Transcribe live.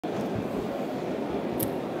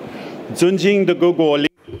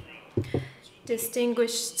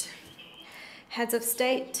Distinguished heads of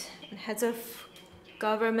state, heads of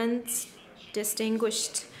governments,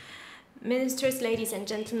 distinguished ministers, ladies and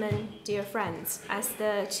gentlemen, dear friends, as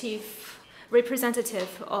the chief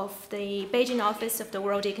representative of the Beijing office of the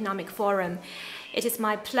World Economic Forum, it is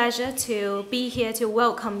my pleasure to be here to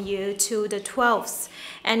welcome you to the 12th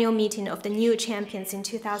annual meeting of the new champions in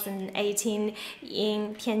 2018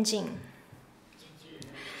 in Tianjin.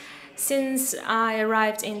 Since I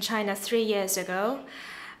arrived in China 3 years ago,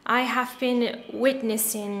 I have been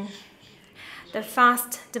witnessing the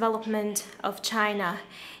fast development of China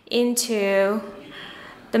into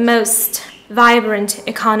the most vibrant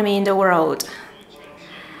economy in the world.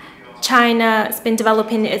 China has been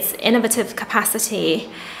developing its innovative capacity,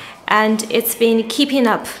 and it's been keeping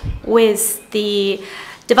up with the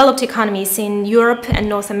developed economies in Europe and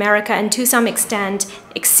North America, and to some extent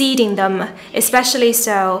exceeding them, especially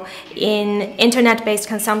so in internet-based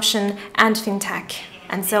consumption and fintech,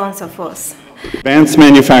 and so on and so forth. Advanced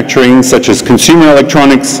manufacturing such as consumer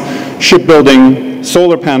electronics, shipbuilding,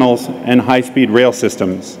 solar panels, and high-speed rail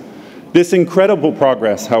systems. This incredible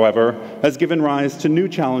progress, however, has given rise to new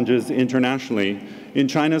challenges internationally in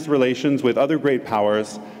China's relations with other great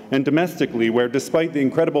powers and domestically, where despite the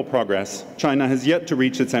incredible progress, China has yet to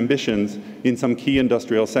reach its ambitions in some key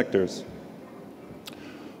industrial sectors.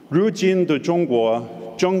 如今的中国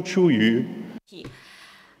正处于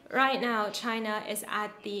Right now, China is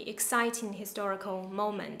at the exciting historical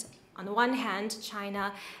moment. On the one hand,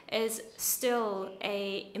 China is still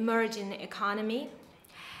an emerging economy,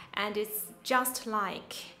 and it's just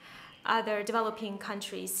like other developing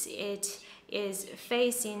countries. It is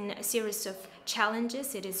facing a series of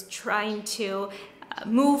challenges. It is trying to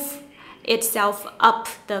move itself up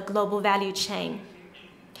the global value chain.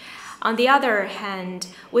 On the other hand,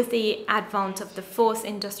 with the advent of the fourth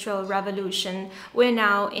industrial revolution, we're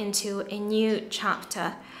now into a new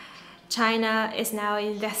chapter. China is now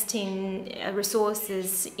investing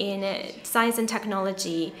resources in science and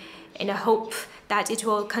technology in a hope that it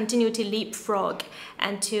will continue to leapfrog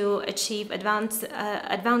and to achieve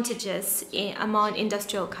advantages among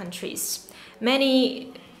industrial countries.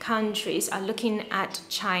 Many countries are looking at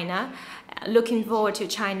China, looking forward to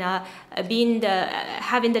China having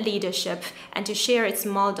the leadership and to share its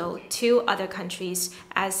model to other countries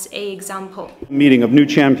as an example. Meeting of new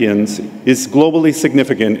champions is globally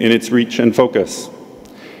significant in its reach and focus.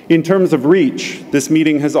 In terms of reach, this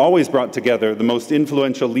meeting has always brought together the most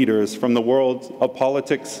influential leaders from the world of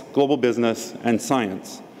politics, global business, and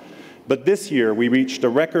science. But this year, we reached a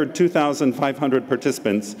record 2,500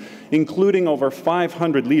 participants, including over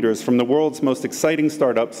 500 leaders from the world's most exciting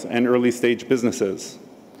startups and early-stage businesses.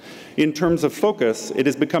 In terms of focus, it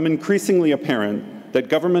has become increasingly apparent that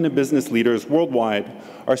government and business leaders worldwide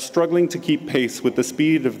are struggling to keep pace with the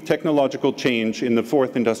speed of technological change in the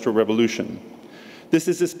fourth industrial revolution. This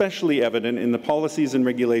is especially evident in the policies and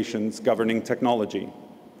regulations governing technology.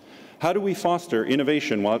 How do we foster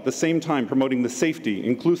innovation while at the same time promoting the safety,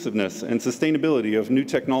 inclusiveness, and sustainability of new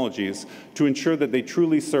technologies to ensure that they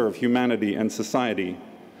truly serve humanity and society?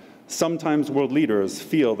 Sometimes world leaders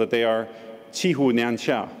feel that they are 骑虎难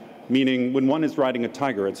下, meaning when one is riding a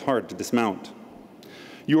tiger, it's hard to dismount.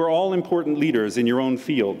 You are all important leaders in your own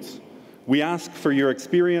fields. We ask for your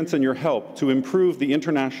experience and your help to improve the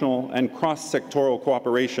international and cross-sectoral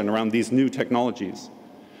cooperation around these new technologies.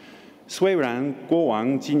 虽然过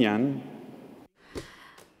往几年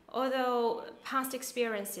Although past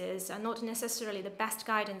experiences are not necessarily the best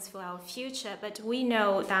guidance for our future, but we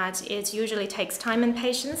know that it usually takes time and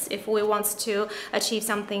patience if we want to achieve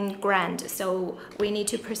something grand, so we need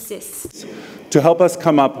to persist. To help us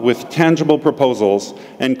come up with tangible proposals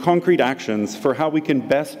and concrete actions for how we can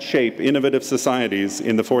best shape innovative societies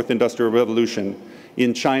in the fourth industrial revolution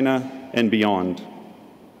in China and beyond.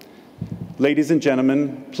 Ladies and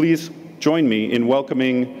gentlemen, please join me in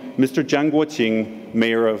welcoming Mr. Zhang Guoqing,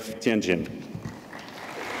 Mayor of Tianjin.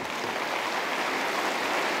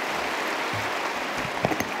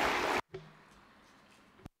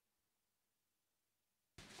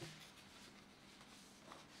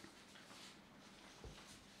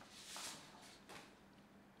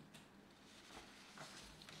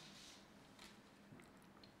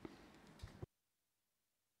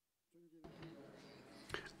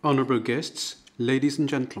 Honorable guests, ladies and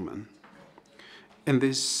gentlemen, in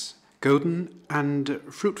this golden and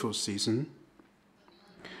fruitful season,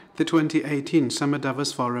 the 2018 Summer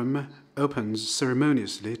Davos Forum opens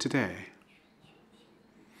ceremoniously today.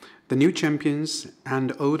 The new champions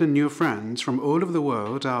and old and new friends from all over the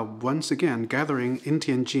world are once again gathering in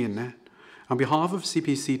Tianjin On behalf of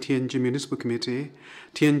CPC Tianjin Municipal Committee,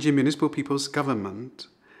 Tianjin Municipal People's Government,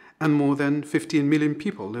 and more than 15 million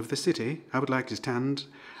people of the city, I would like to extend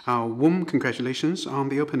our warm congratulations on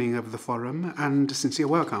the opening of the forum and sincere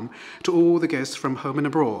welcome to all the guests from home and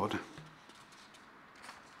abroad.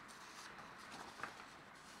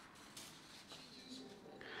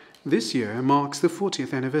 This year marks the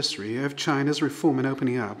 40th anniversary of China's reform and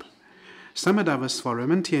opening up. Summer Davos Forum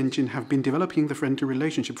and Tianjin have been developing the friendly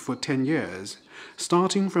relationship for 10 years,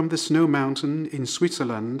 starting from the snow mountain in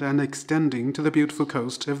Switzerland and extending to the beautiful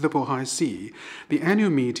coast of the Bohai Sea. The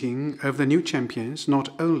annual meeting of the new champions not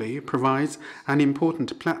only provides an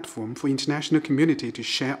important platform for international community to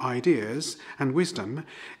share ideas and wisdom,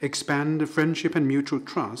 expand friendship and mutual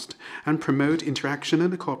trust, and promote interaction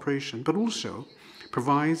and cooperation, but also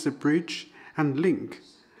provides a bridge and link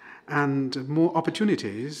and more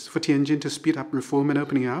opportunities for Tianjin to speed up reform and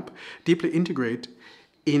opening up, deeply integrate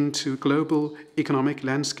into global economic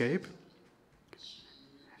landscape.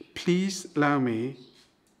 Please allow me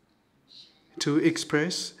to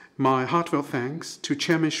express my heartfelt thanks to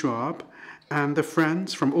Chairman Schwab and the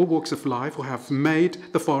friends from all walks of life who have made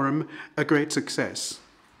the forum a great success.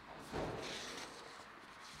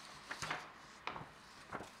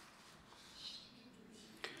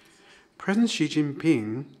 President Xi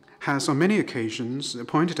Jinping has on many occasions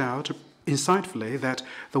pointed out insightfully that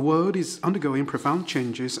the world is undergoing profound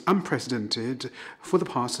changes unprecedented for the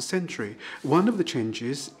past century. One of the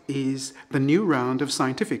changes is the new round of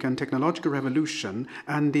scientific and technological revolution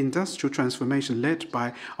and the industrial transformation led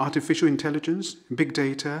by artificial intelligence, big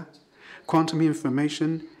data, quantum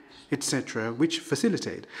information, etc., which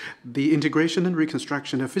facilitate the integration and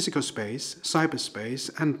reconstruction of physical space,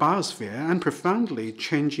 cyberspace, and biosphere, and profoundly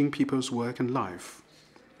changing people's work and life.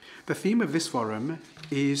 The theme of this forum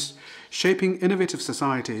is Shaping Innovative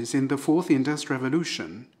Societies in the Fourth Industrial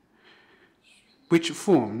Revolution, which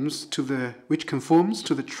conforms to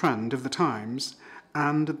the trend of the times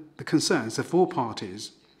and the concerns of all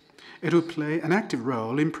parties. It will play an active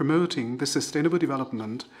role in promoting the sustainable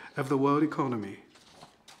development of the world economy.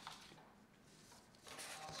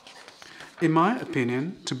 In my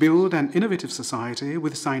opinion, to build an innovative society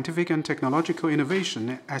with scientific and technological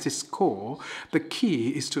innovation at its core, the key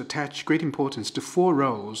is to attach great importance to 4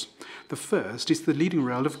 roles. The first is the leading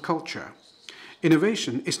role of culture.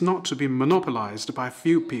 Innovation is not to be monopolized by a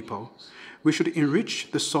few people. We should enrich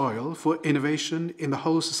the soil for innovation in the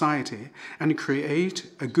whole society and create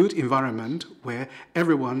a good environment where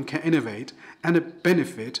everyone can innovate and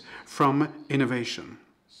benefit from innovation,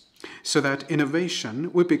 so that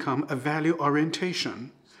innovation will become a value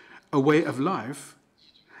orientation, a way of life,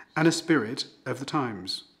 and a spirit of the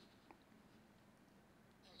times.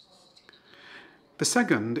 The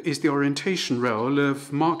second is the orientation role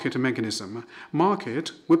of market mechanism.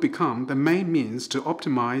 Market will become the main means to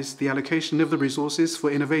optimize the allocation of the resources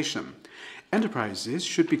for innovation. Enterprises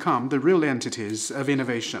should become the real entities of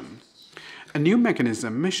innovation. A new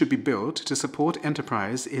mechanism should be built to support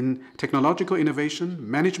enterprise in technological innovation,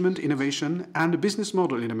 management innovation, and business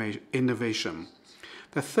model innovation.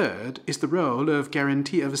 The third is the role of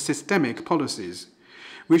guarantee of systemic policies.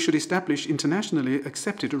 We should establish internationally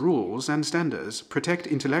accepted rules and standards, protect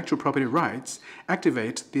intellectual property rights,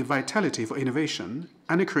 activate the vitality for innovation,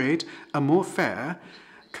 and create a more fair,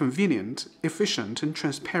 convenient, efficient, and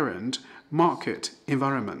transparent market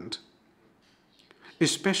environment,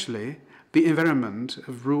 especially the environment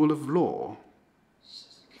of rule of law.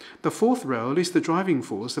 The fourth role is the driving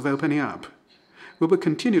force of opening up. We will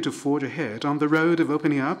continue to forge ahead on the road of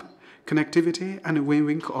opening up, connectivity, and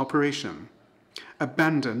win-win cooperation.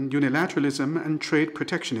 Abandon unilateralism and trade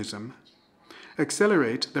protectionism.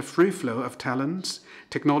 Accelerate the free flow of talents,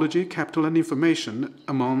 technology, capital, and information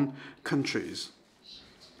among countries.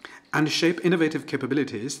 And shape innovative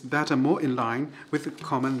capabilities that are more in line with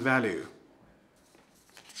common value.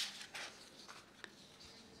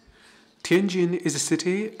 Tianjin is a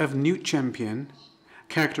city of new champion,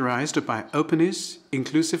 characterized by openness,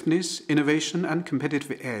 inclusiveness, innovation, and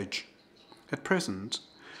competitive edge. At present,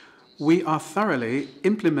 we are thoroughly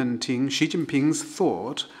implementing Xi Jinping's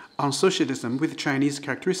thought on socialism with Chinese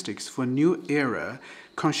characteristics for a new era,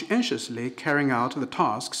 conscientiously carrying out the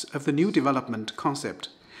tasks of the new development concept,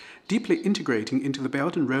 deeply integrating into the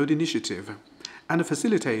Belt and Road Initiative, and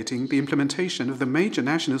facilitating the implementation of the major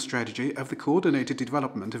national strategy of the coordinated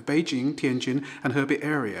development of Beijing, Tianjin, and Hebei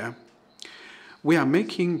area. We are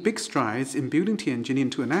making big strides in building Tianjin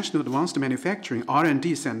into a national advanced manufacturing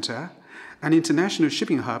R&D center, an international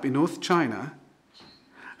shipping hub in North China,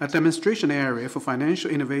 a demonstration area for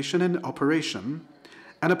financial innovation and operation,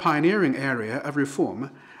 and a pioneering area of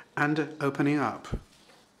reform and opening up.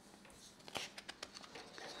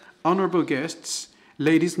 Honorable guests,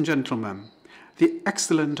 ladies and gentlemen, the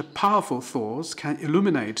excellent, powerful thoughts can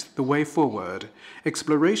illuminate the way forward.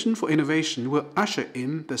 Exploration for innovation will usher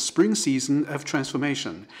in the spring season of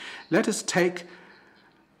transformation. Let us take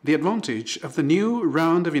the advantage of the new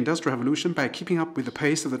round of industrial revolution by keeping up with the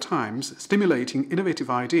pace of the times, stimulating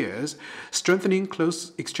innovative ideas, strengthening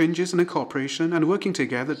close exchanges and cooperation, and working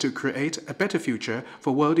together to create a better future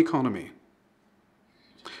for world economy.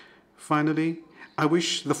 Finally, I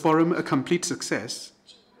wish the forum a complete success.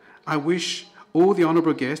 I wish all the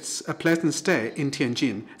honorable guests a pleasant stay in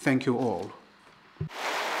Tianjin. Thank you all.